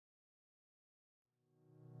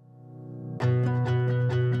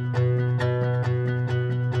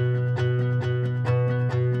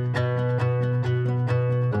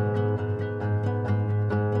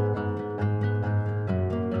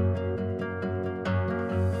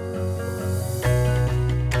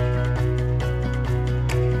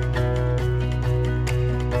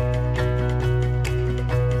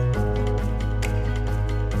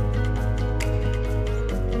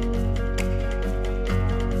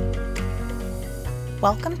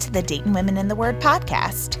Welcome to the Dayton Women in the Word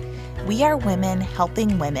podcast. We are women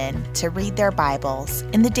helping women to read their Bibles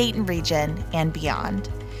in the Dayton region and beyond.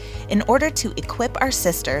 In order to equip our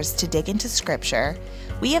sisters to dig into Scripture,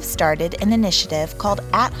 we have started an initiative called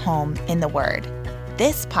At Home in the Word.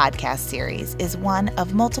 This podcast series is one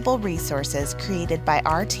of multiple resources created by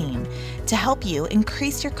our team to help you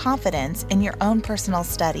increase your confidence in your own personal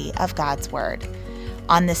study of God's Word.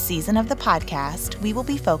 On this season of the podcast, we will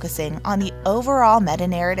be focusing on the overall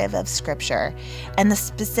meta-narrative of Scripture and the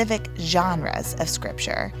specific genres of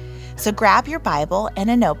Scripture. So grab your Bible and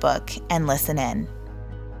a notebook and listen in.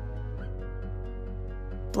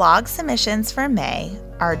 Blog submissions for May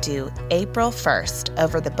are due April 1st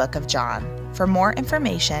over the Book of John. For more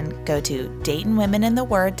information, go to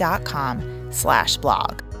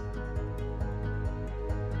DaytonWomenInTheWord.com/blog.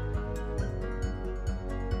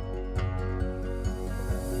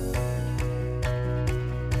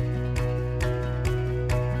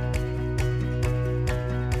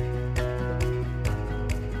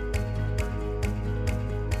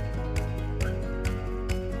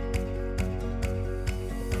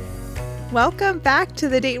 Welcome back to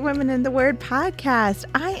the Dayton Women in the Word podcast.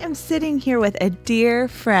 I am sitting here with a dear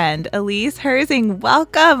friend, Elise Herzing.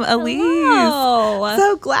 Welcome, Elise. Hello.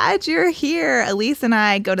 So glad you're here. Elise and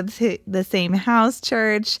I go to the same house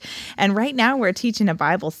church, and right now we're teaching a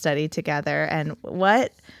Bible study together, and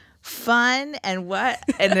what fun and what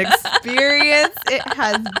an experience it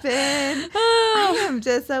has been. I am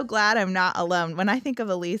just so glad I'm not alone. When I think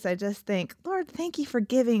of Elise, I just think, Lord, thank you for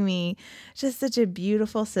giving me just such a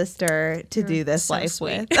beautiful sister to do this so life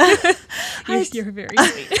sweet. with. You're very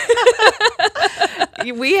sweet.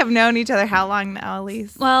 We have known each other how long now,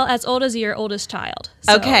 Elise? Well, as old as your oldest child.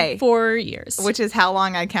 So Okay. 4 years. Which is how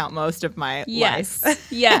long I count most of my yes.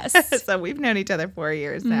 life. Yes. So we've known each other 4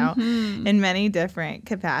 years now in many different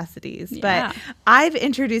capacities. Yeah. But I've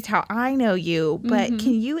introduced how I know you, but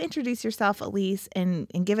can you introduce yourself, Elise, and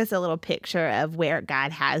give us a little picture of where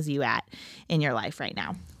God has you at in your life right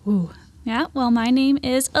now? Ooh. Yeah. Well, my name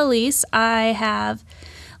is Elise. I have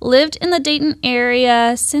lived in the Dayton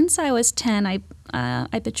area since I was 10.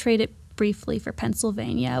 I betrayed it briefly for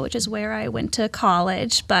Pennsylvania, which is where I went to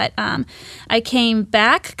college. But I came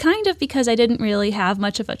back kind of because I didn't really have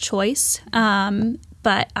much of a choice.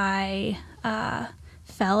 But I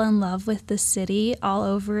fell in love with the city all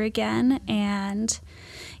over again. And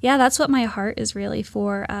yeah, that's what my heart is really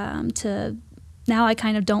for. Now I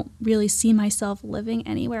kind of don't really see myself living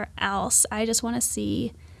anywhere else. I just want to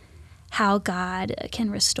see how God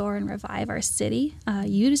can restore and revive our city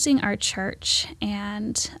using our church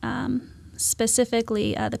and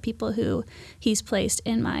specifically the people who He's placed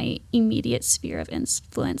in my immediate sphere of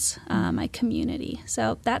influence, my community.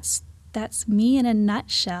 So that's me in a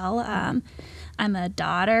nutshell. I'm a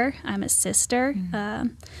daughter. I'm a sister.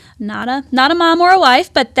 Not a mom or a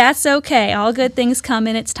wife, but that's okay. All good things come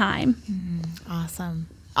in its time.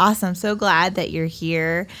 Awesome. So glad that you're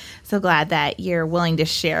here. So glad that you're willing to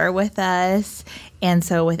share with us. And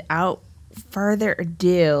so without further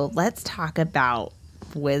ado, let's talk about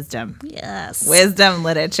wisdom. Yes. Wisdom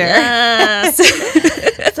literature. Yes.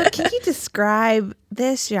 So can you describe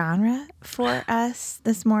this genre for us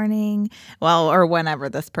this morning? Well, or whenever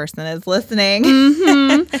this person is listening.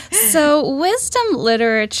 So wisdom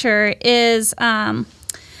literature is a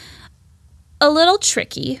little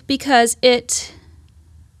tricky because it's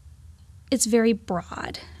very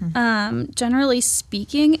broad. Generally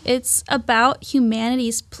speaking, it's about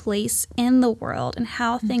humanity's place in the world and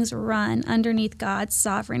how things run underneath God's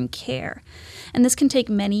sovereign care. And this can take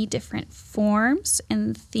many different forms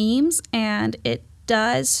and themes, and it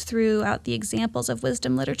does throughout the examples of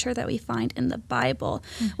wisdom literature that we find in the Bible.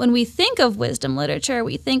 When we think of wisdom literature,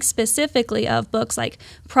 we think specifically of books like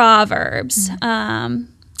Proverbs,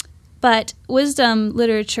 but wisdom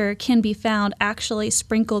literature can be found actually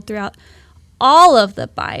sprinkled throughout all of the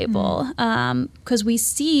Bible, because we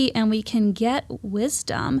see and we can get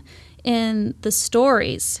wisdom in the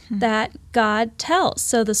stories that God tells.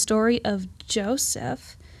 So the story of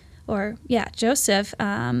Joseph,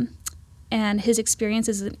 and his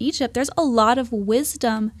experiences in Egypt, there's a lot of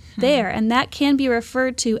wisdom there, and that can be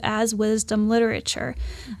referred to as wisdom literature.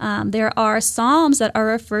 There are Psalms that are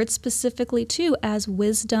referred specifically to as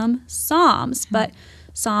wisdom psalms, but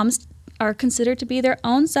Psalms are considered to be their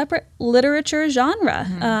own separate literature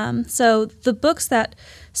genre. So the books that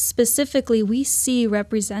specifically we see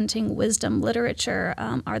representing wisdom literature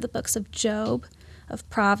are the books of Job, of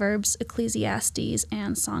Proverbs, Ecclesiastes,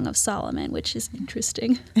 and Song of Solomon, which is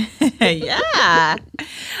interesting. Yeah.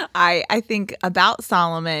 I think about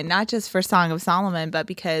Solomon, not just for Song of Solomon, but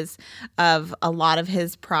because of a lot of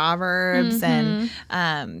his Proverbs. And,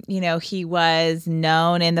 he was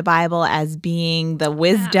known in the Bible as being the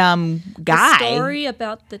wisdom guy. The story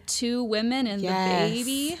about the two women and Yes. the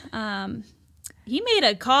baby. He made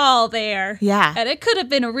a call there. Yeah. And it could have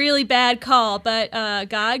been a really bad call, but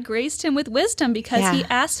God graced him with wisdom because he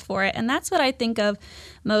asked for it. And that's what I think of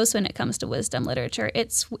most when it comes to wisdom literature.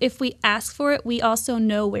 It's if we ask for it, we also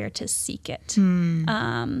know where to seek it.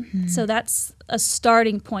 So that's a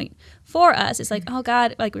starting point for us. It's like, oh,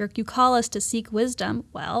 God, like you call us to seek wisdom.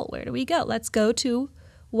 Well, where do we go? Let's go to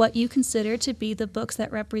what you consider to be the books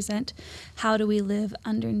that represent how do we live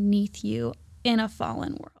underneath you in a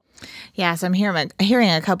fallen world. Yeah, so I'm hearing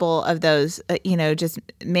a couple of those, just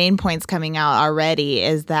main points coming out already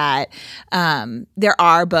is that there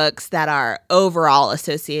are books that are overall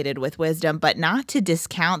associated with wisdom, but not to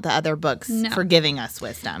discount the other books for giving us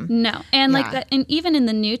wisdom. No, and like that, and even in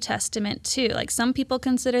the New Testament too, like some people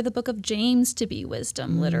consider the book of James to be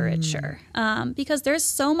wisdom literature because there's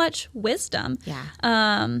so much wisdom.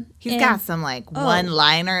 Yeah, he's got some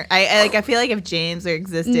one-liner. I feel like if James were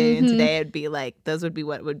existing today, it'd be like those would be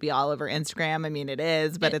what would be all over Instagram. I mean, it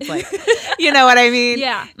is, but it's like, you know what I mean?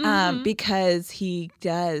 Yeah. Because he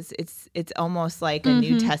does. It's almost like a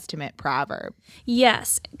New Testament proverb.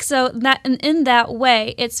 Yes. So that in that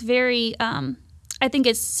way, it's very. I think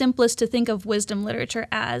it's simplest to think of wisdom literature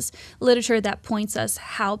as literature that points us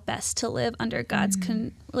how best to live under God's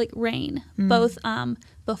reign, both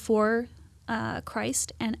before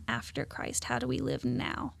Christ and after Christ. How do we live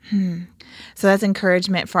now? So that's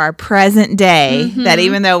encouragement for our present day, that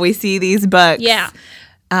even though we see these books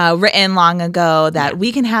written long ago, that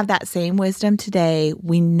we can have that same wisdom today.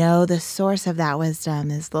 We know the source of that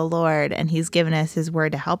wisdom is the Lord, and he's given us his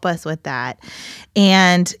word to help us with that.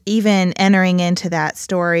 And even entering into that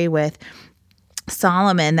story with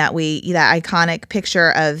Solomon, that iconic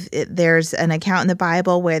picture of it, there's an account in the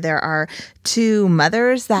Bible where there are two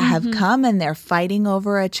mothers that have come and they're fighting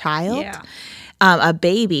over a child, a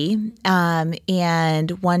baby,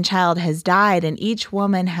 and one child has died, and each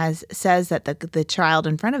woman says that the child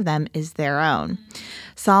in front of them is their own.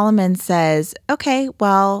 Solomon says, okay,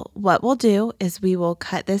 well, what we'll do is we will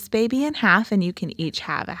cut this baby in half, and you can each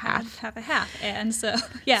have a half. Have a half. And so,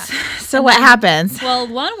 So and what happens? Well,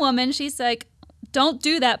 one woman, she's like, don't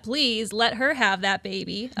do that, please. Let her have that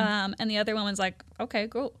baby. And the other woman's like, okay,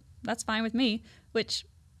 cool. That's fine with me. Which,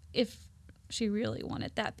 if she really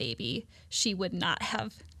wanted that baby, she would not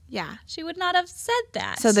have. Yeah. She would not have said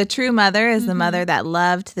that. So the true mother is the mother that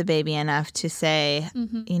loved the baby enough to say,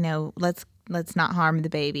 let's not harm the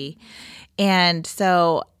baby. And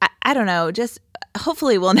so I don't know, just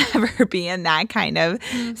hopefully we'll never be in that kind of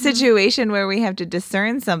situation where we have to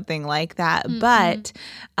discern something like that. But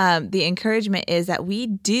the encouragement is that we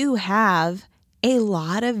do have a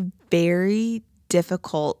lot of very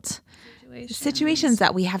difficult situations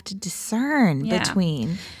that we have to discern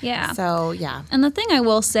between. Yeah. So, And the thing I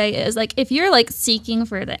will say is, like, if you're like seeking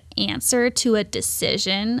for the answer to a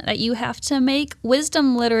decision that you have to make,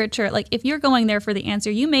 wisdom literature, like if you're going there for the answer,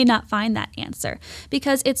 you may not find that answer,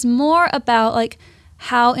 because it's more about like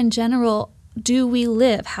how in general do we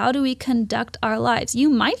live? How do we conduct our lives? You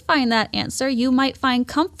might find that answer. You might find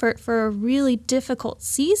comfort for a really difficult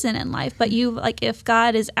season in life. But if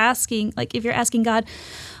God is asking, like if you're asking God,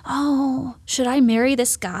 oh, should I marry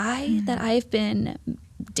this guy that I've been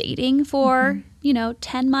dating for,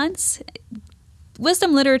 10 months?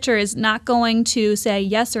 Wisdom literature is not going to say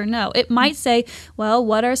yes or no. It might say, well,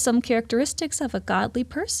 what are some characteristics of a godly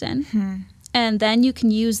person? And then you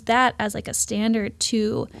can use that as like a standard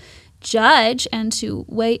to judge and to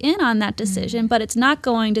weigh in on that decision, but it's not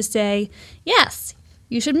going to say, yes,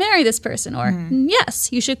 you should marry this person, or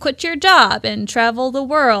yes, you should quit your job and travel the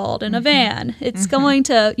world in a van. It's going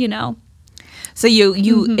to, So you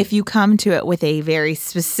if you come to it with a very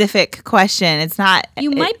specific question, it's not. You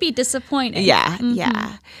might be disappointed. Yeah,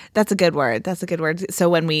 yeah, that's a good word. That's a good word. So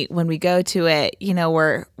when we go to it,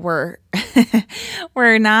 we're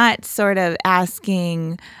we're not sort of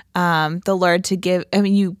asking the Lord to give. I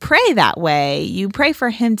mean, you pray that way. You pray for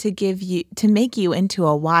Him to make you into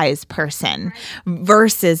a wise person,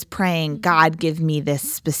 versus praying, God, give me this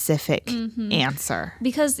specific answer.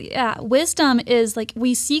 Because wisdom is like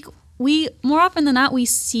we more often than not, we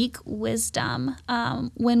seek wisdom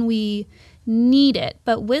when we need it.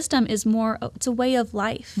 But wisdom is it's a way of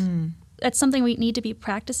life. That's something we need to be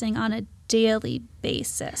practicing on a daily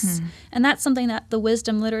basis. And that's something that the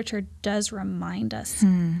wisdom literature does remind us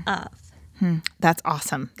of. That's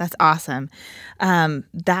awesome. That's awesome.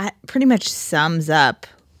 That pretty much sums up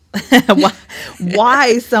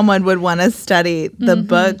why someone would want to study the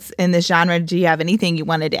books in this genre. Do you have anything you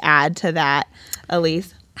wanted to add to that,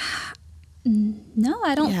 Elise? No,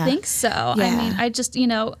 I don't think so. I mean, I just,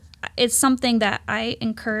 it's something that I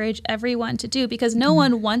encourage everyone to do because no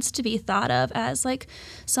one wants to be thought of as like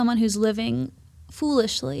someone who's living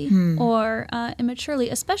foolishly or immaturely,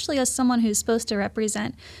 especially as someone who's supposed to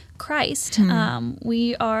represent Christ.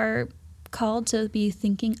 We are called to be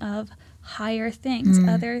thinking of higher things,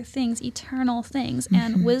 other things, eternal things,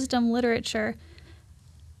 and wisdom literature.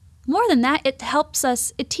 More than that,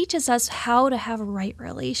 it teaches us how to have a right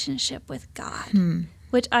relationship with God,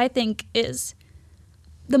 which I think is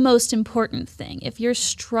the most important thing. If you're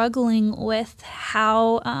struggling with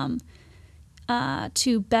how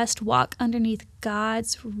to best walk underneath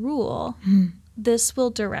God's rule, this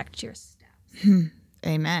will direct your steps.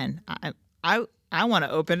 Amen. I want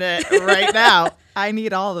to open it right now. I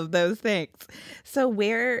need all of those things. So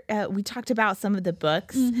where we talked about some of the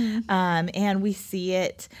books, and we see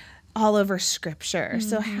it all over Scripture.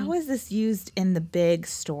 So how is this used in the big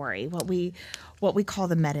story? What we call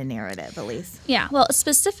the meta narrative, Elise? Yeah. Well,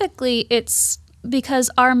 specifically, it's because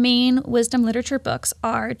our main wisdom literature books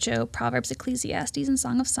are Job, Proverbs, Ecclesiastes, and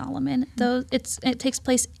Song of Solomon. It takes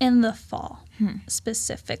place in the fall,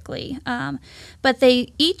 specifically. But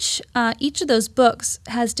they each of those books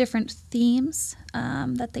has different themes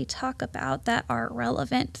that they talk about that are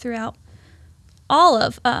relevant throughout all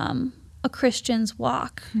of a Christian's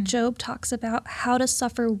walk. Job talks about how to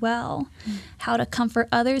suffer well, how to comfort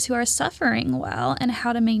others who are suffering well, and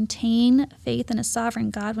how to maintain faith in a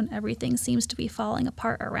sovereign God when everything seems to be falling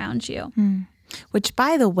apart around you. Which,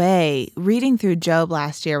 by the way, reading through Job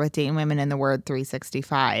last year with Dating Women in the Word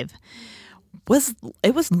 365 was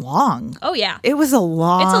long. Oh, yeah. It was a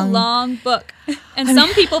long... It's a long book. And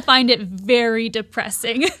some people find it very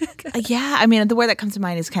depressing. Yeah. I mean, the word that comes to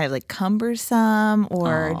mind is kind of like cumbersome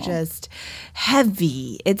or just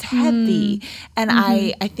heavy. It's heavy. And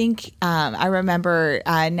I think I remember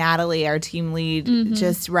Natalie, our team lead,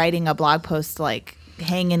 just writing a blog post like,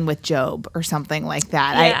 hanging with Job or something like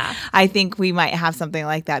that. Yeah. I think we might have something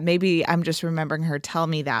like that. Maybe I'm just remembering her tell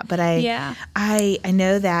me that. But I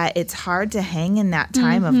know that it's hard to hang in that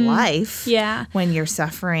time of life when you're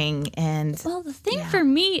suffering. And well, the thing for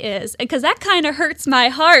me is, because that kind of hurts my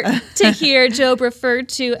heart to hear Job referred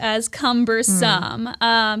to as cumbersome,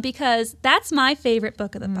 because that's my favorite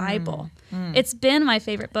book of the Bible. It's been my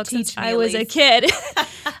favorite book since I was a kid.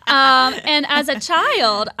 And as a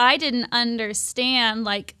child, I didn't understand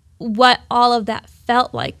like what all of that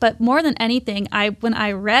felt like. But more than anything, when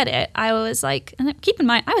I read it, I was like, and keep in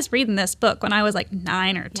mind, I was reading this book when I was like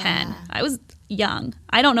 9 or 10. Yeah. I was young.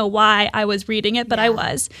 I don't know why I was reading it, but I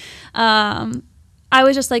was. I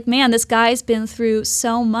was just like, man, this guy's been through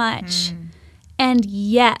so much. And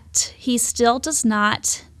yet he still does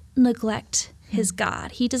not neglect his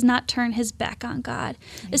God. He does not turn his back on God.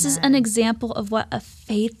 Amen. This is an example of what a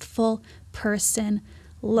faithful person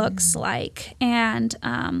looks like, and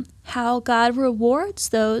how God rewards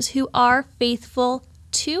those who are faithful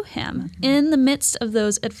to him in the midst of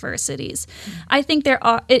those adversities. I think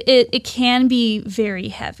it can be very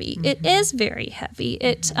heavy. It is very heavy.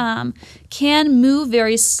 It can move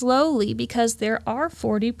very slowly because there are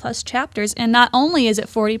 40 plus chapters, and not only is it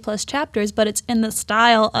 40 plus chapters, but it's in the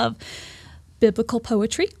style of biblical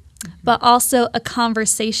poetry, but also a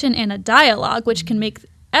conversation and a dialogue, which can make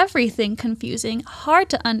everything confusing, hard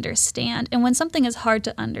to understand. And when something is hard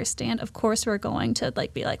to understand, of course, we're going to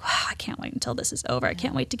be like, wow, I can't wait until this is over. I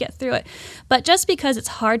can't wait to get through it. But just because it's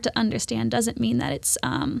hard to understand doesn't mean that it's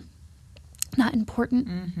not important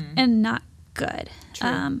and not good.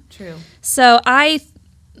 True. So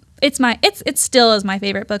it still is my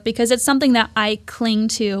favorite book because it's something that I cling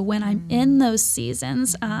to when I'm in those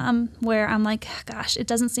seasons where I'm like, gosh, it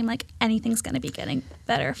doesn't seem like anything's going to be getting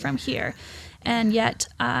better from here. And yet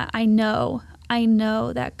I know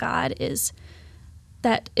that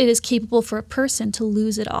that it is capable for a person to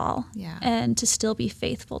lose it all and to still be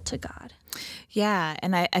faithful to God. Yeah,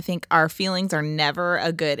 and I think our feelings are never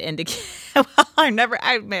a good indication. Are never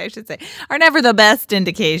the best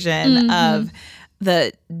indication of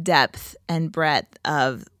the depth and breadth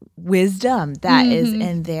of wisdom that is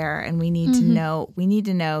in there, and we need to know.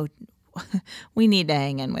 We need to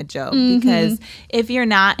hang in with Job because if you're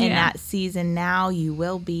not in that season now, you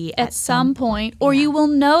will be at some point, or you will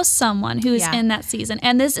know someone who's in that season.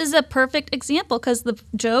 And this is a perfect example because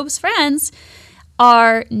Job's friends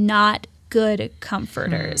are not good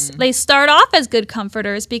comforters. They start off as good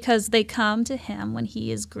comforters because they come to him when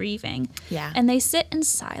he is grieving. Yeah. And they sit in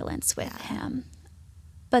silence with him.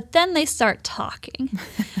 But then they start talking.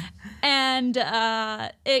 And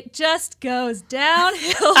it just goes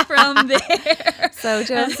downhill from there. So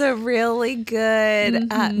Job's a really good,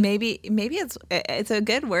 maybe it's a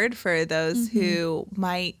good word for those who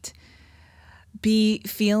might be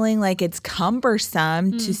feeling like it's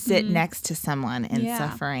cumbersome to sit next to someone in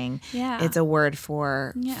suffering. Yeah. It's a word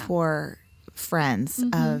for friends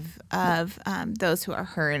of those who are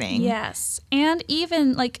hurting. Yes. And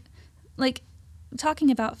even like talking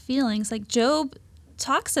about feelings, like Job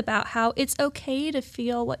talks about how it's okay to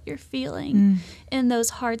feel what you're feeling in those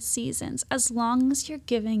hard seasons as long as you're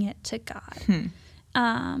giving it to God.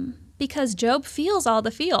 Because Job feels all the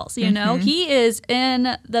feels, you know. He is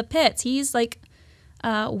in the pits. He's like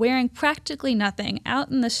wearing practically nothing out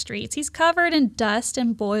in the streets. He's covered in dust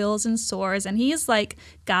and boils and sores, and he's like,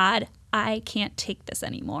 God, I can't take this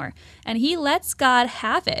anymore. And he lets God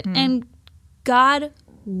have it, and God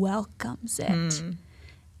welcomes it.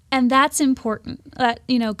 And that's important, that,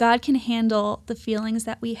 you know, God can handle the feelings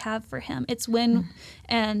that we have for him. It's when,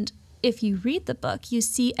 and if you read the book, you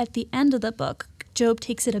see at the end of the book, Job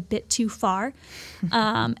takes it a bit too far.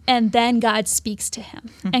 And then God speaks to him.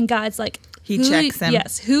 And God's like, He checks him.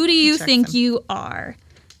 Yes, who do you think you are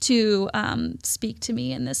to speak to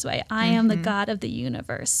me in this way? I am the God of the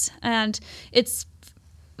universe. And it's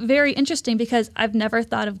very interesting because I've never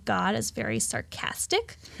thought of God as very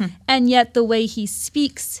sarcastic, and yet the way he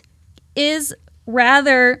speaks is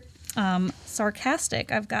rather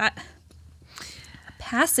sarcastic. I've got a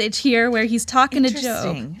passage here where he's talking to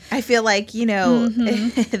Job. I feel like, you know,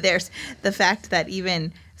 there's the fact that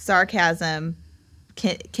even sarcasm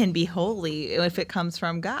can be holy if it comes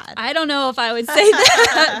from God. I don't know if I would say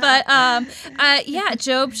that, but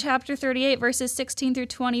Job chapter 38, verses 16 through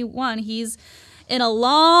 21, he's in a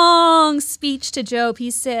long speech to Job.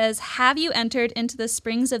 He says, have you entered into the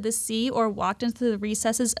springs of the sea or walked into the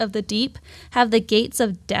recesses of the deep? Have the gates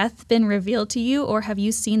of death been revealed to you, or have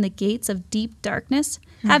you seen the gates of deep darkness?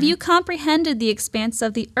 Have you comprehended the expanse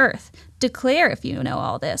of the earth? Declare if you know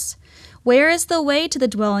all this. Where is the way to the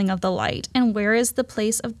dwelling of the light, and where is the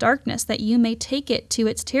place of darkness, that you may take it to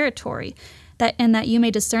its territory, and that you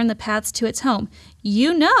may discern the paths to its home?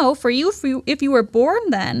 You know, for you, if you were born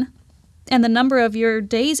then, and the number of your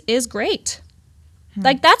days is great.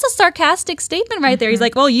 Like, that's a sarcastic statement right there. He's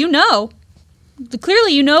like, well, you know.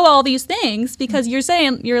 Clearly you know all these things because you're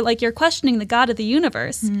saying, you're questioning the God of the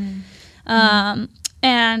universe.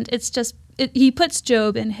 And it's just, he puts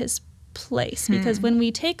Job in his place because when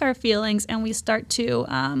we take our feelings and we start to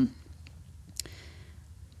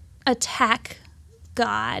attack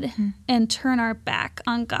God and turn our back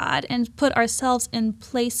on God and put ourselves in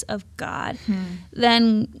place of God,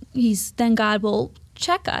 then God will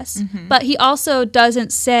check us. But he also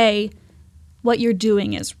doesn't say what you're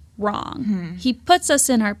doing is wrong. He puts us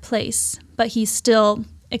in our place, but he still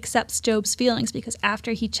accepts Job's feelings because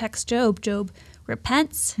after he checks Job, Job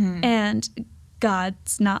repents, and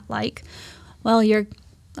God's not like, well, you're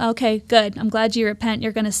okay, good. I'm glad you repent.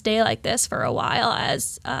 You're going to stay like this for a while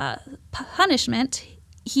as punishment.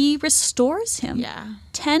 He restores him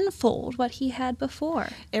tenfold what he had before.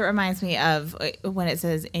 It reminds me of when it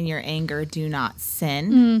says, in your anger, do not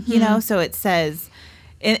sin. You know, so it says,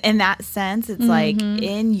 in that sense, it's like,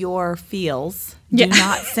 in your feels, do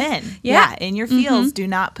not sin. In your feels, do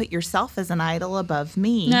not put yourself as an idol above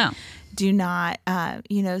me. No. Do not,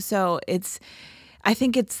 so I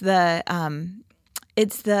think it's the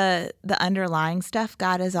underlying stuff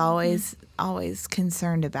God is always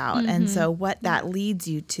concerned about. And so what that leads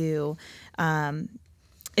you to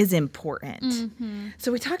is important.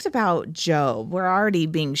 So we talked about Job. We're already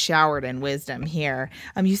being showered in wisdom here.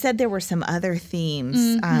 You said there were some other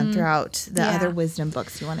themes throughout the other wisdom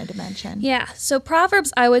books you wanted to mention. Yeah. So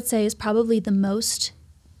Proverbs, I would say, is probably the most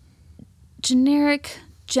generic,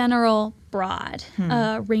 general, broad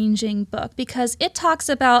ranging book because it talks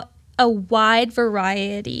about a wide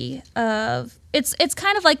variety of it's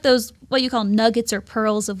kind of like those what you call nuggets or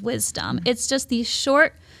pearls of wisdom. It's just these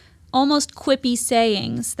short, almost quippy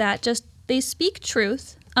sayings that just they speak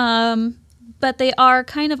truth, but they are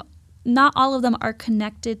kind of not all of them are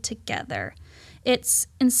connected together. It's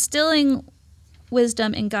instilling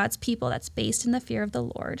wisdom in God's people that's based in the fear of the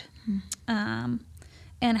Lord,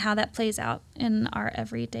 and how that plays out in our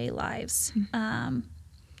everyday lives.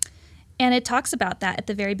 And it talks about that at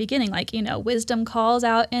the very beginning, like, wisdom calls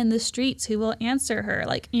out in the streets, who will answer her?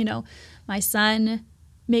 Like, my son,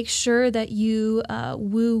 make sure that you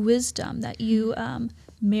woo wisdom, that you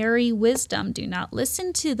marry wisdom. Do not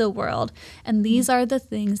listen to the world. And these are the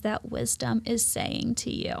things that wisdom is saying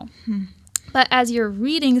to you. But as you're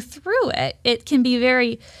reading through it, it can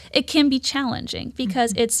be challenging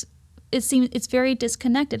because it's very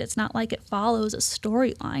disconnected. It's not like it follows a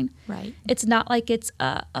storyline. Right. It's not like it's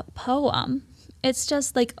a poem. It's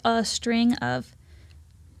just like a string of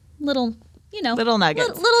little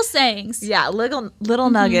nuggets, little sayings. Yeah, little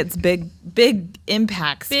nuggets, big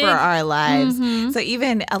impacts for our lives. So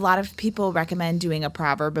even a lot of people recommend doing a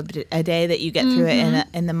proverb a day that you get through it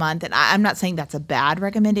in the month. And I'm not saying that's a bad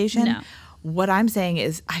recommendation. No. What I'm saying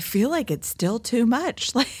is I feel like it's still too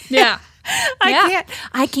much. Like, Yeah.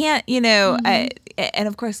 I can't, and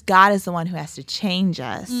of course God is the one who has to change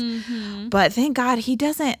us. But thank God he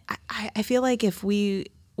doesn't. I feel like if we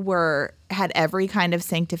had every kind of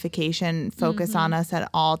sanctification focus on us at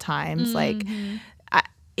all times, like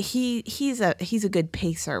he's a good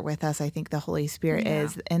pacer with us. I think the Holy Spirit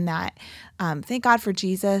is, in that thank God for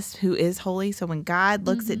Jesus, who is holy. So when God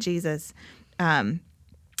looks at Jesus,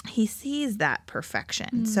 he sees that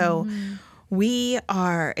perfection. So we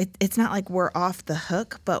are, it's not like we're off the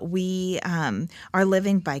hook, but we are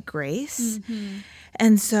living by grace.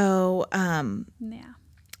 And so,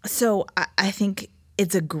 so I think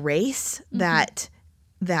it's a grace that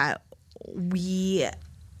we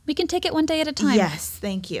can take it one day at a time. Yes,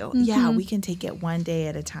 thank you. Yeah, we can take it one day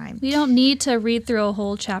at a time. We don't need to read through a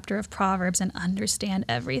whole chapter of Proverbs and understand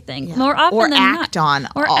everything. Yeah. More often than act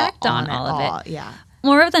not. Or act on all of it. Yeah.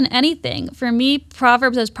 More than anything, for me,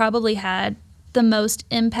 Proverbs has probably had the most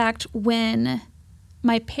impact when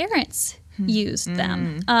my parents used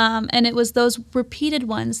them. And it was those repeated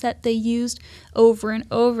ones that they used over and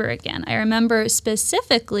over again. I remember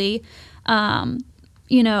specifically, I've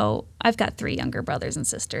got 3 younger brothers and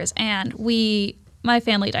sisters, and my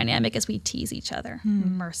family dynamic is we tease each other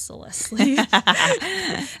mercilessly.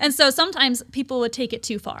 And so sometimes people would take it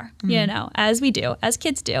too far, as we do, as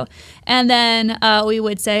kids do. And then we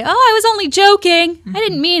would say, oh, I was only joking. I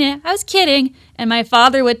didn't mean it. I was kidding. And my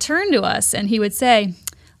father would turn to us and he would say,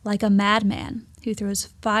 like a madman who throws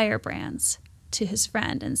firebrands to his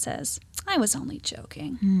friend and says, I was only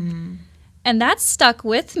joking. And that stuck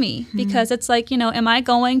with me because it's like, am I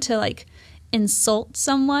going to insult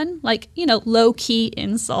someone, low-key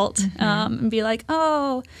insult, and be like,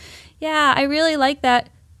 oh, yeah, I really like that.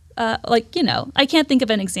 I can't think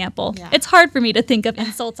of an example. Yeah. It's hard for me to think of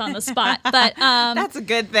insults on the spot, but that's a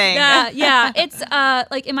good thing. Yeah. It's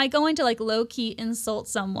am I going to low-key insult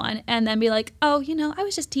someone and then be like, oh, I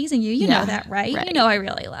was just teasing you. You know that, right? You know I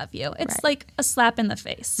really love you. It's like a slap in the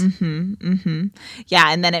face.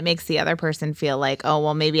 Yeah, and then it makes the other person feel like, oh,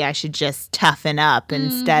 well, maybe I should just toughen up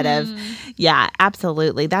instead of, yeah,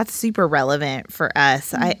 absolutely. That's super relevant for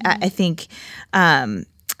us. I think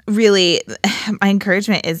really, my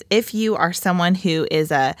encouragement is if you are someone who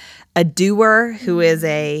is a doer, who is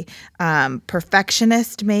a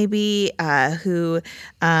perfectionist, maybe who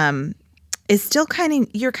is still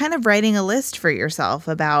you're kind of writing a list for yourself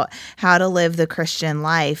about how to live the Christian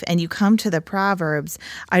life, and you come to the Proverbs,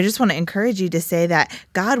 I just want to encourage you to say that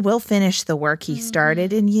God will finish the work he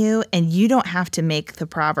started in you, and you don't have to make the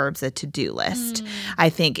Proverbs a to-do list. I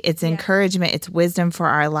think it's encouragement, it's wisdom for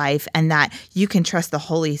our life, and that you can trust the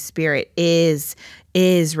Holy Spirit is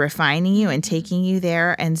refining you and taking you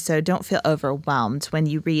there. And so don't feel overwhelmed when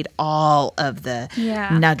you read all of the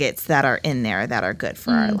nuggets that are in there that are good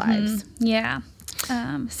for our lives. Yeah.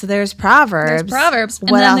 So there's Proverbs. And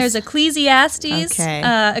what then else? there's Ecclesiastes.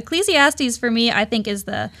 Okay. Ecclesiastes for me, I think, is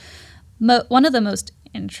one of the most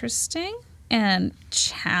interesting and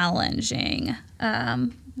challenging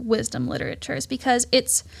wisdom literatures, because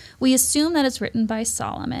we assume that it's written by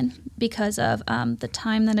Solomon because of the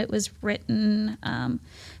time that it was written,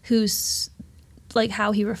 who's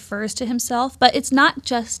how he refers to himself. But it's not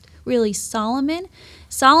just really Solomon.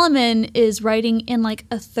 Solomon is writing in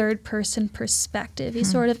a third person perspective. He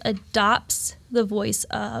sort of adopts the voice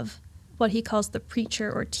of what he calls the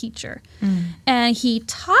preacher or teacher. And he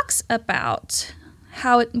talks about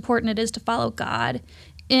how important it is to follow God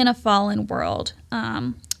in a fallen world,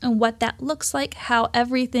 and what that looks like, how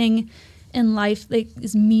everything in life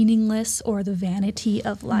is meaningless, or the vanity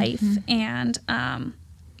of life, and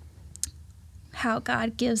how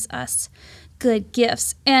God gives us good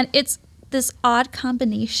gifts. And it's this odd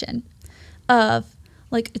combination of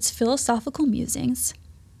it's philosophical musings,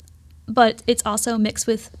 but it's also mixed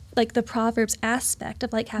with the Proverbs aspect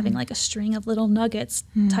of having a string of little nuggets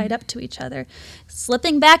tied up to each other,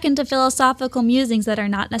 slipping back into philosophical musings that are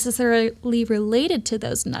not necessarily related to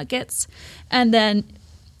those nuggets, and then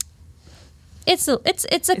it's a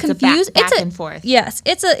back and forth. Yes,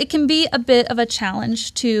 it can be a bit of a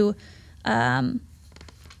challenge to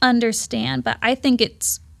understand, but I think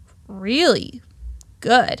it's really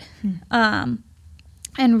good and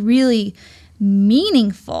really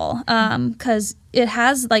meaningful because it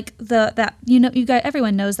has like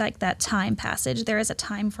everyone knows like that time passage. There is a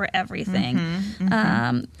time for everything.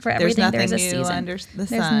 For everything, there's a season. There's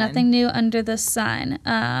nothing new under the sun.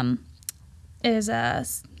 Is a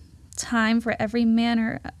time for every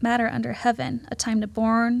matter under heaven. A time to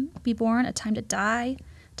be born, a time to die,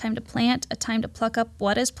 a time to plant, a time to pluck up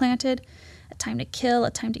what is planted, a time to kill,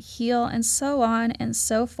 a time to heal, and so on and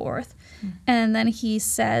so forth. And then he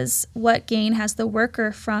says, what gain has the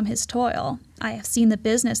worker from his toil? I have seen the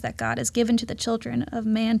business that God has given to the children of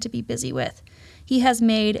man to be busy with. He has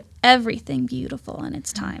made everything beautiful in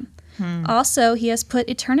its time. Also, he has put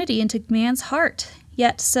eternity into man's heart,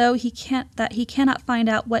 yet so he cannot find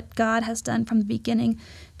out what God has done from the beginning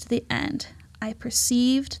to the end. I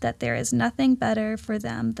perceived that there is nothing better for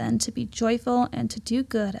them than to be joyful and to do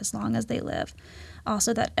good as long as they live.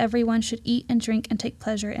 Also that everyone should eat and drink and take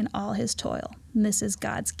pleasure in all his toil. And this is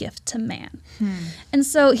God's gift to man. And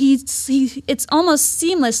so it's almost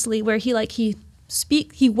seamlessly where he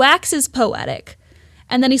waxes poetic,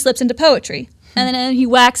 and then he slips into poetry, and then he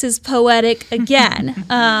waxes poetic again.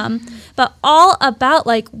 But all about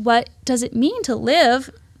like what does it mean to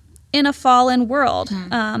live in a fallen world?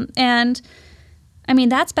 And I mean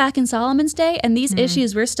that's back in Solomon's day, and these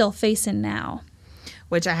issues we're still facing now.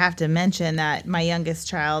 Which I have to mention that my youngest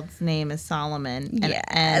child's name is Solomon,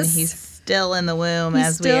 and he's still in the womb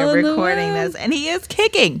as we are recording this, and he is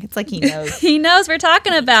kicking. It's like he knows. He knows we're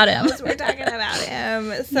talking about him. We're talking about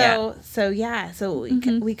him. So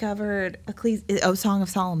we covered Song of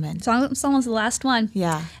Solomon. Song of Solomon's the last one.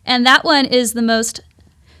 Yeah, and that one is the most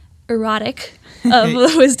erotic of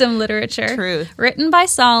wisdom literature. Truth. Written by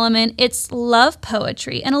Solomon. It's love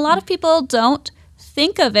poetry, and a lot of people don't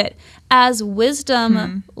think of it as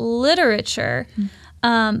wisdom literature,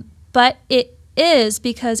 but it is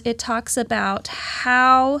because it talks about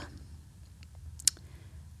how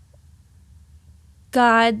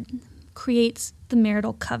God creates the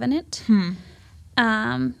marital covenant,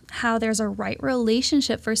 how there's a right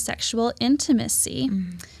relationship for sexual intimacy,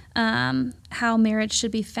 how marriage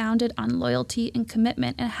should be founded on loyalty and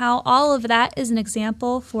commitment, and how all of that is an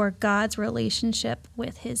example for God's relationship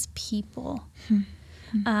with his people.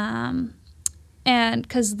 And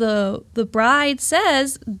because the bride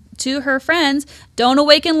says to her friends, don't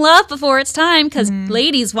awaken love before it's time, because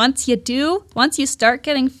ladies, once you start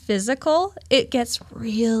getting physical, it gets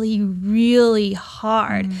really, really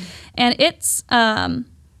hard. And it's I'm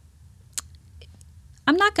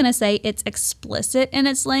not going to say it's explicit in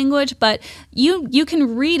its language, but you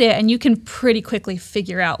can read it and you can pretty quickly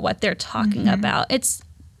figure out what they're talking about. It's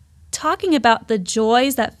talking about the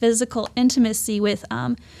joys that physical intimacy with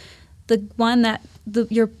the one that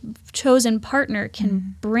your chosen partner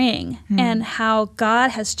can bring, and how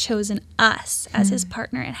God has chosen us as his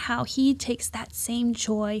partner, and how he takes that same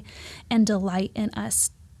joy and delight in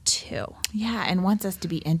us too. Yeah, and wants us to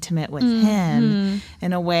be intimate with him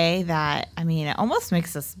in a way that, I mean, it almost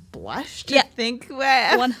makes us blush to think with.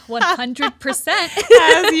 100%.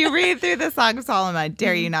 As you read through the Song of Solomon, I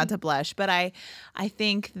dare you not to blush. But I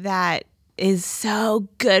think that is so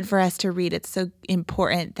good for us to read. It's so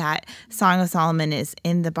important that Song of Solomon is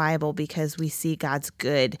in the Bible because we see God's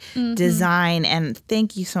good design. And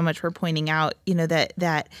thank you so much for pointing out,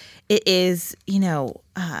 that it is,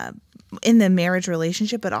 in the marriage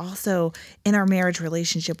relationship, but also in our marriage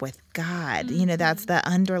relationship with God. That's the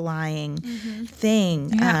underlying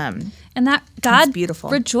thing. Yeah. And that God beautiful.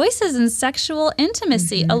 Rejoices in sexual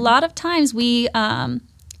intimacy. A lot of times we,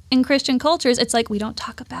 in Christian cultures, it's like we don't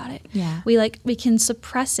talk about it. Yeah. We can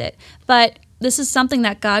suppress it. But this is something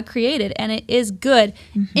that God created, and it is good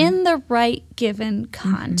in the right given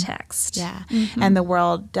context. Yeah. And the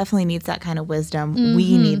world definitely needs that kind of wisdom.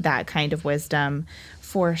 We need that kind of wisdom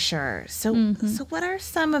for sure. So what are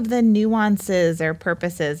some of the nuances or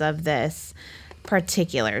purposes of this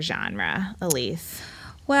particular genre, Elise?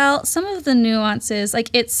 Well, some of the nuances,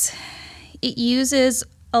 it uses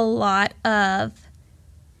a lot of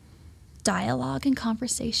dialogue and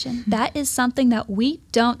conversation. That is something that we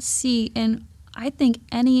don't see in I think,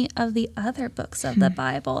 any of the other books of the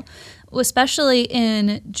Bible, especially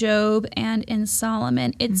in Job and in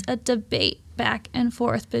Solomon. It's a debate back and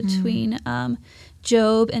forth between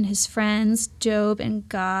Job and his friends, Job and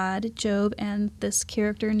God, Job and this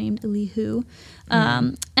character named Elihu.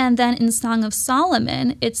 And then in Song of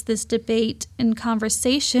Solomon, it's this debate and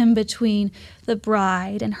conversation between the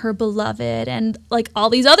bride and her beloved and like all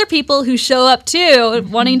these other people who show up too,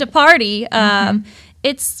 wanting to party.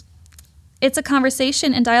 It's a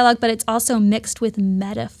conversation and dialogue, but it's also mixed with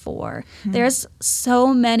metaphor. There's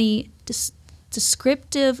so many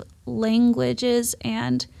descriptive languages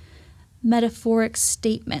and metaphoric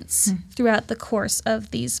statements throughout the course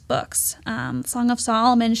of these books. Song of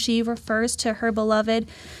Solomon, she refers to her beloved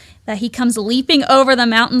that he comes leaping over the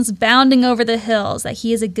mountains, bounding over the hills, that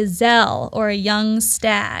he is a gazelle or a young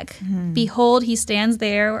stag. Behold, he stands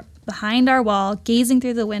there behind our wall, gazing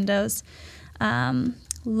through the windows,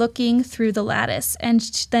 looking through the lattice. And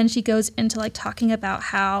then she goes into like talking about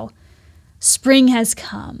how spring has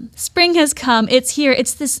come. Spring has come. It's here.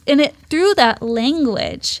 It's this, and it through that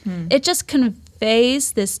language, it just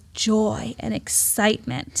conveys this joy and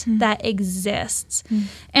excitement that exists.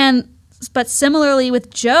 But similarly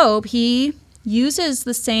with Job, he uses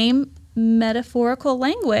the same metaphorical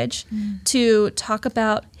language to talk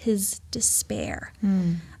about his despair.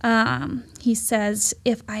 He says,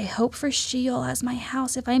 if I hope for Sheol as my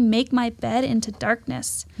house, if I make my bed into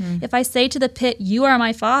darkness, if I say to the pit, you are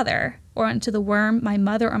my father, or unto the worm, my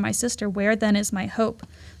mother or my sister, where then is my hope?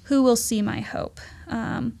 Who will see my hope?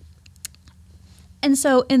 And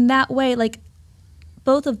so in that way, like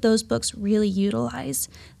both of those books really utilize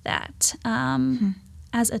that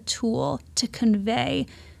as a tool to convey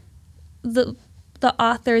the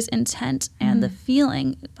author's intent and the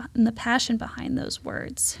feeling and the passion behind those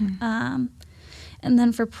words. And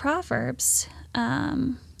then for Proverbs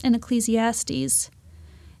and Ecclesiastes,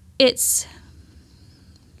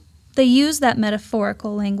 they use that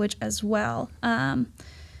metaphorical language as well,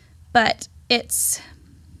 but it's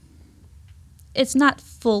not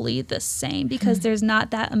fully the same because there's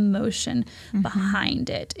not that emotion behind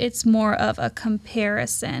it. It's more of a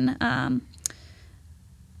comparison,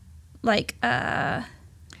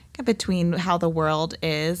 between how the world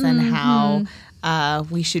is and how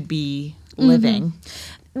we should be living.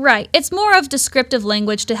 Right. It's more of descriptive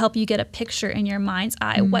language to help you get a picture in your mind's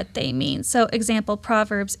eye what they mean. So, example,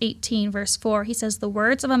 Proverbs 18, verse 4, he says, the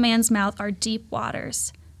words of a man's mouth are deep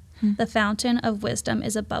waters. The fountain of wisdom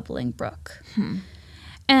is a bubbling brook.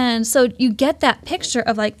 And so you get that picture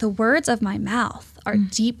of like the words of my mouth are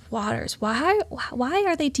deep waters. Why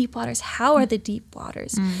are they deep waters? How are they deep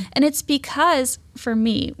waters? And it's because, for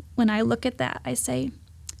me, when I look at that, I say,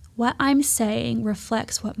 what I'm saying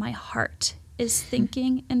reflects what my heart is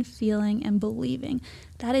thinking and feeling and believing.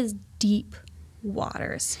 That is deep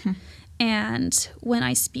waters. And when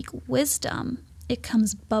I speak wisdom, it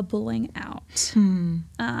comes bubbling out.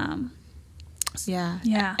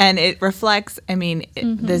 Yeah. And it reflects,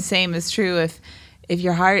 the same is true if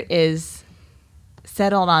your heart is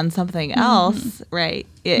settled on something else, right?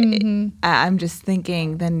 I'm just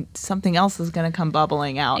thinking then something else is going to come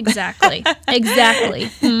bubbling out. Exactly.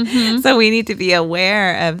 So we need to be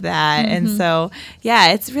aware of that. And so,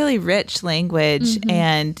 it's really rich language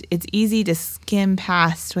and it's easy to skim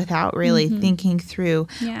past without really thinking through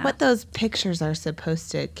what those pictures are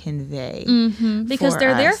supposed to convey. Because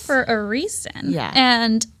they're there for a reason. Yeah.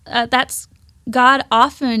 And that's God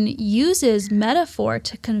often uses metaphor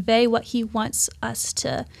to convey what he wants us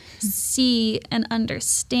to see and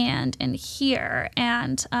understand and hear.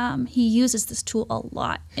 And he uses this tool a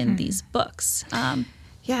lot in these books.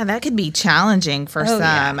 That could be challenging for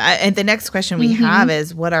some. And the next question we have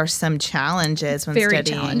is, what are some challenges when studying? Very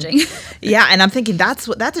challenging. And I'm thinking that's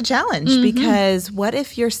a challenge because what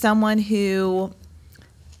if you're someone who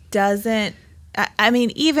doesn't,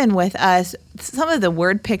 even with us, some of the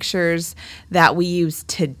word pictures that we use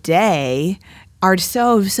today are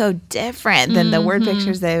so different than the word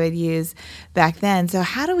pictures they would use back then. So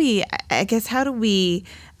how do we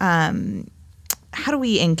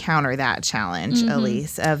encounter that challenge,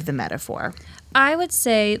 Elise, of the metaphor? I would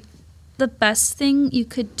say the best thing you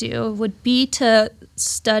could do would be to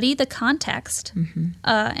study the context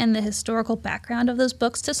and the historical background of those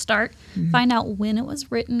books to start. Find out when it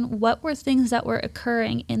was written, what were things that were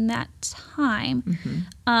occurring in that time,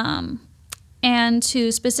 and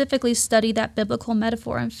to specifically study that biblical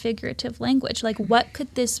metaphor and figurative language. Like, what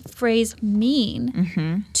could this phrase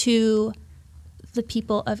mean to the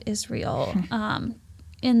people of Israel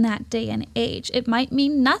in that day and age? It might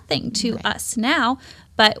mean nothing to us now,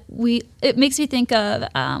 but it makes me think of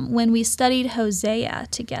when we studied Hosea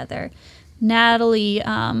together. Natalie,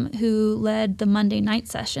 who led the Monday night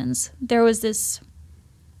sessions, there was this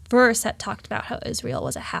verse that talked about how Israel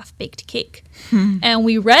was a half-baked cake. And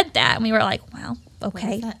we read that and we were like, well,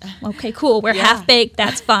 okay, cool. We're half-baked.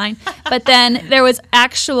 That's fine. But then there was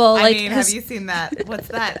actual, like... I mean, have you seen that? What's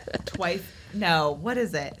that? Twice? No. What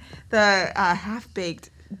is it? The half-baked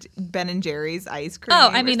Ben & Jerry's ice cream. Oh,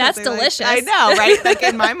 I mean, that's delicious. I know, right? Like,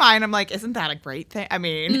 in my mind, I'm like, isn't that a great thing? I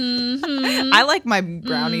mean, I like my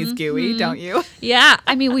brownies gooey, don't you? Yeah,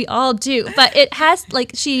 I mean, we all do. But it has,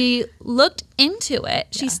 like, she looked into it.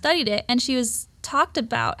 She studied it. And she was talked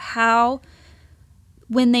about how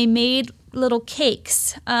when they made little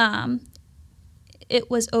cakes, it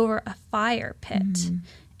was over a fire pit.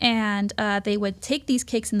 And they would take these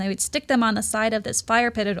cakes and they would stick them on the side of this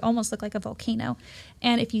fire pit. It would almost look like a volcano.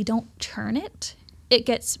 And if you don't turn it, it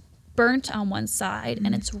gets burnt on one side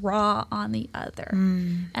and it's raw on the other.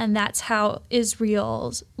 And that's how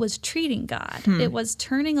Israel was treating God. It was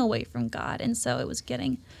turning away from God. And so it was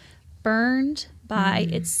getting burned by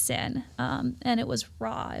its sin. And it was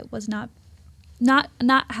raw. It was not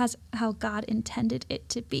how God intended it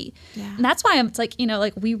to be. Yeah. And that's why it's like,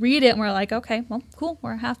 like we read it and we're like, okay, well, cool.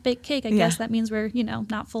 We're a half-baked cake. I guess that means we're,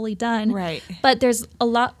 not fully done. Right. But there's a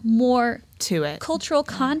lot more to it, cultural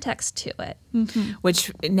context to it.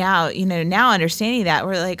 Which now, now understanding that,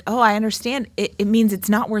 we're like, oh, I understand. It means it's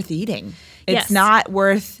not worth eating. It's not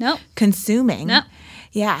worth consuming. Nope.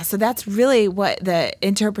 Yeah, so that's really what the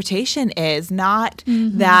interpretation is, not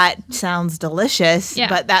that sounds delicious,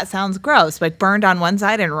 but that sounds gross. Like burned on one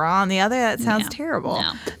side and raw on the other, that sounds terrible.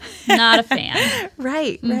 No, not a fan.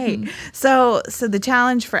 Right. So the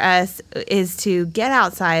challenge for us is to get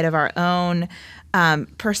outside of our own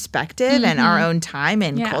perspective and our own time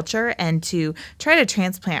and culture and to try to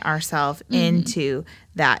transplant ourselves into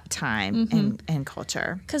that time and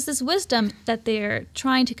culture. Because this wisdom that they're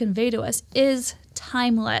trying to convey to us is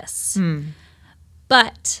timeless.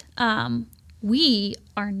 But we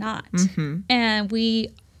are not. And we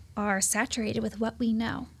are saturated with what we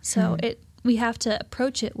know. So we have to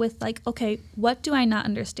approach it with like, okay, what do I not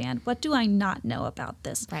understand? What do I not know about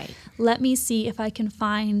this? Right. Let me see if I can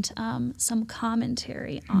find some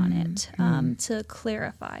commentary on it to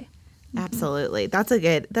clarify. Absolutely. That's a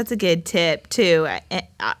good tip too.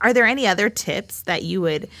 Are there any other tips that you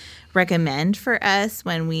would recommend for us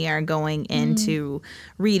when we are going into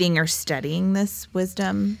reading or studying this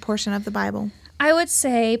wisdom portion of the Bible? I would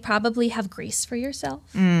say probably have grace for yourself,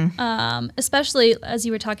 especially as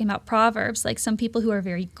you were talking about Proverbs, like some people who are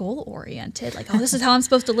very goal-oriented, like, oh, this is how I'm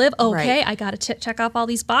supposed to live. Okay, I got to check off all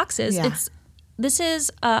these boxes. Yeah. This is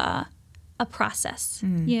a process,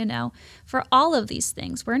 for all of these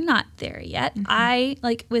things. We're not there yet. I,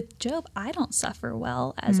 like with Job, I don't suffer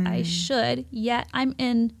well as I should, yet I'm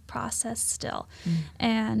in process still.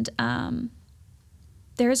 And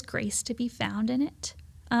there's grace to be found in it.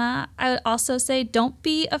 I would also say don't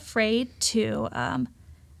be afraid to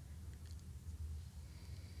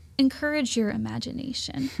encourage your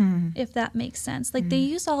imagination, if that makes sense. Like they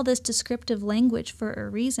use all this descriptive language for a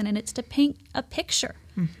reason, and it's to paint a picture.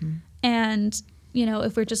 And,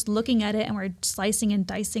 if we're just looking at it and we're slicing and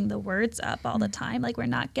dicing the words up all the time, like we're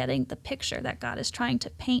not getting the picture that God is trying to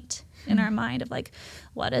paint in our mind of like,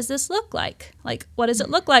 what does this look like? Like, what does it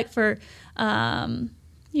look like for,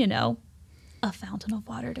 a fountain of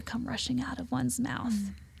water to come rushing out of one's mouth?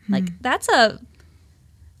 Like that's an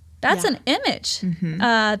image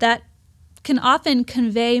that can often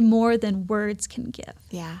convey more than words can give.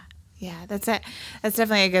 Yeah, that's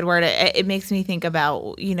definitely a good word. It makes me think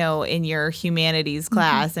about, in your humanities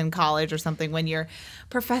class in college or something, when your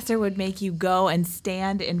professor would make you go and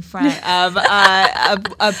stand in front of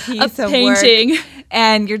a piece of painting. Work,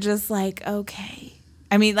 and you're just like, okay.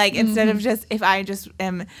 I mean, like instead of just if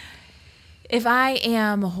I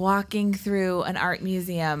am walking through an art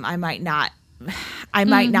museum, I might not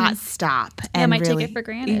stop. And I might take it for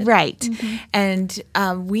granted. Right. And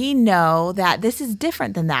we know that this is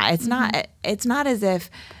different than that. It's not as if,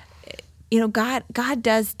 God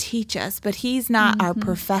does teach us, but he's not our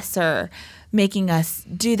professor making us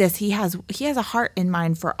do this. He has a heart in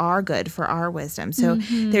mind for our good, for our wisdom. So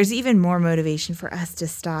there's even more motivation for us to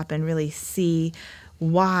stop and really see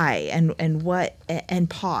why and what and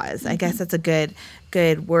pause. I guess that's a good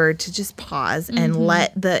word, to just pause and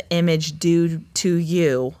let the image do to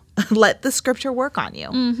you. Let the scripture work on you.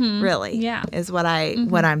 Really, is what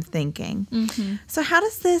I'm thinking. So how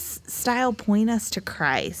does this style point us to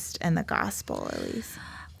Christ and the gospel, Elise?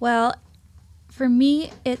 Well, for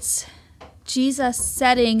me, it's Jesus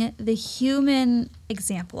setting the human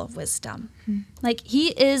example of wisdom. Like he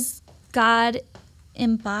is God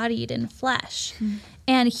embodied in flesh.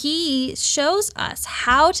 And he shows us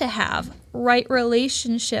how to have right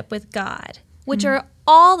relationship with God, which are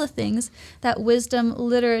all the things that wisdom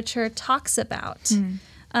literature talks about.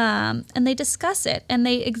 And they discuss it, and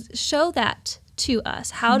they show that to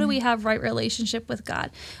us. How do we have right relationship with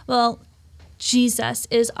God? Well, Jesus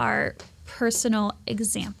is our personal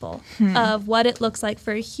example of what it looks like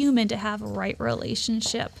for a human to have a right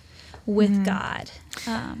relationship with God.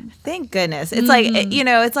 Thank goodness. It's like,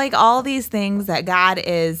 it's like all these things that God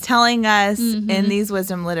is telling us in these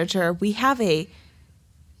wisdom literature, we have a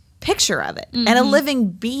picture of it and a living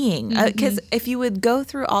being. Because if you would go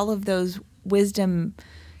through all of those wisdom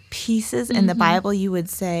pieces in the Bible, you would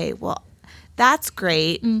say, well, that's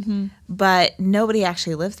great, but nobody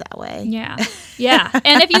actually lives that way. Yeah.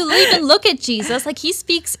 And if you even look at Jesus, like he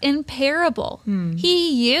speaks in parable.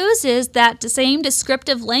 He uses that same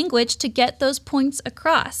descriptive language to get those points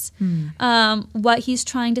across. What he's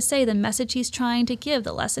trying to say, the message he's trying to give,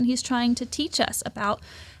 the lesson he's trying to teach us about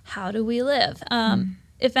how do we live.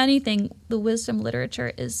 If anything, the wisdom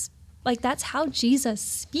literature is like, that's how Jesus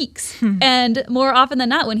speaks. And more often than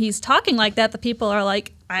not, when he's talking like that, the people are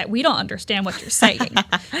like, we don't understand what you're saying.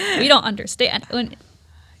 We don't understand.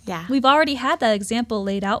 We've already had that example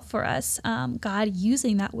laid out for us, God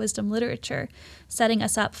using that wisdom literature, setting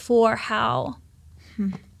us up for how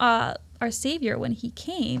our Savior, when he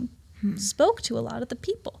came, spoke to a lot of the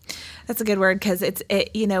people. That's a good word, because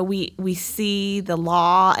we see the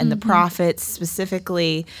law and the prophets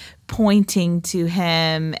specifically pointing to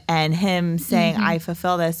him and him saying, I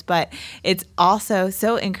fulfill this. But it's also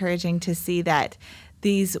so encouraging to see that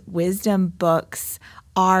these wisdom books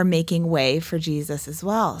are making way for Jesus as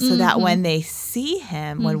well, so that when they see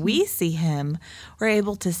him, when we see him, we're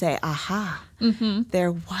able to say, aha,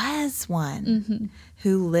 there was one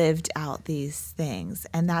who lived out these things.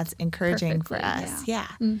 And that's encouraging for us.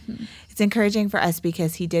 It's encouraging for us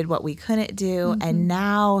because he did what we couldn't do, and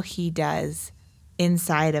now he does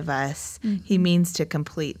inside of us. He means to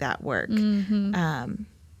complete that work.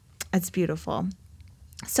 It's beautiful.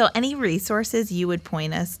 So any resources you would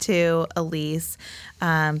point us to, Elise,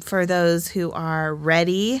 for those who are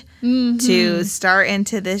ready to start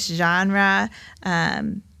into this genre,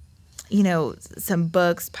 some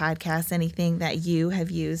books, podcasts, anything that you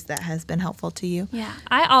have used that has been helpful to you? Yeah,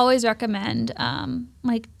 I always recommend,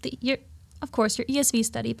 of course, your ESV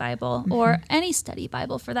study Bible, or any study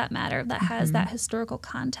Bible for that matter, that has that historical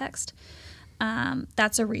context.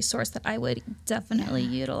 That's a resource that I would definitely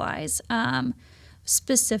utilize.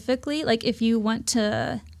 Specifically, like if you want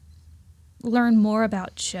to learn more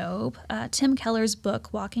about Job, Tim Keller's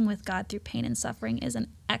book, Walking with God Through Pain and Suffering, is an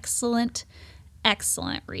excellent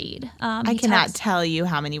read. I cannot tell you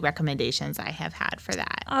how many recommendations I have had for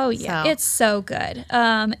that. Oh, yeah. It's so good.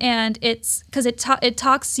 And it's because it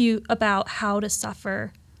talks to you about how to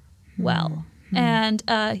suffer well. And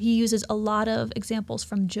he uses a lot of examples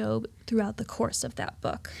from Job throughout the course of that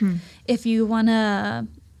book. If you want to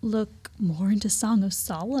look more into Song of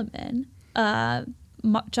Solomon,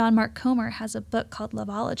 John Mark Comer has a book called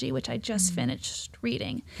Loveology, which I just finished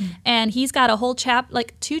reading. And he's got a whole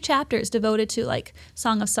 2 chapters devoted to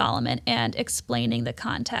Song of Solomon and explaining the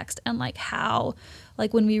context and how,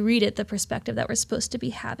 when we read it, the perspective that we're supposed to be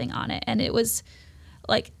having on it. And it was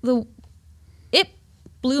it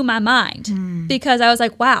blew my mind because I was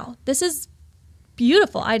like, wow, this is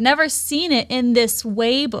beautiful. I'd never seen it in this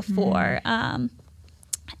way before.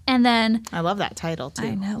 And then I love that title too.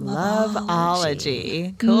 I know,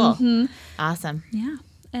 Loveology. Cool. Awesome. Yeah.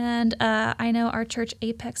 And I know our church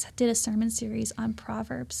Apex did a sermon series on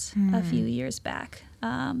Proverbs a few years back.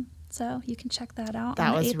 So you can check that out that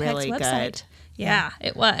on the was Apex really website. Good. Yeah,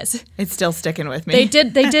 it was. It's still sticking with me. They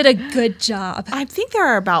did a good job. I think there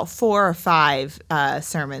are about 4 or 5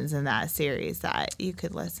 sermons in that series that you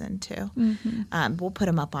could listen to. We'll put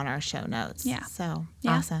them up on our show notes. Yeah. So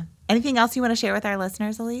awesome. Anything else you want to share with our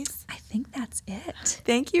listeners, Elise? I think that's it.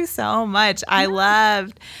 Thank you so much. I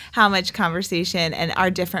loved how much conversation and our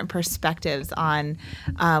different perspectives on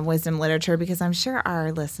wisdom literature, because I'm sure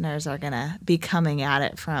our listeners are going to be coming at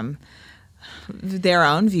it from their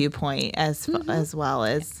own viewpoint as well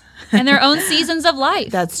as and their own seasons of life.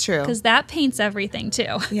 That's true, because that paints everything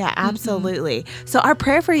too. Yeah, absolutely. So our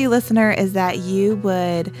prayer for you, listener, is that you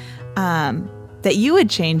would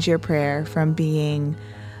change your prayer from being,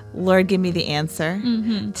 Lord, give me the answer,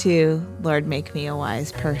 to Lord, make me a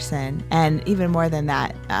wise person, and even more than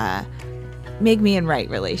that, make me in right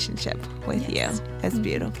relationship with you. It's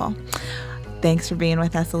beautiful. Thanks for being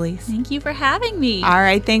with us, Elise. Thank you for having me. All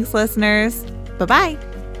right. Thanks, listeners. Bye-bye.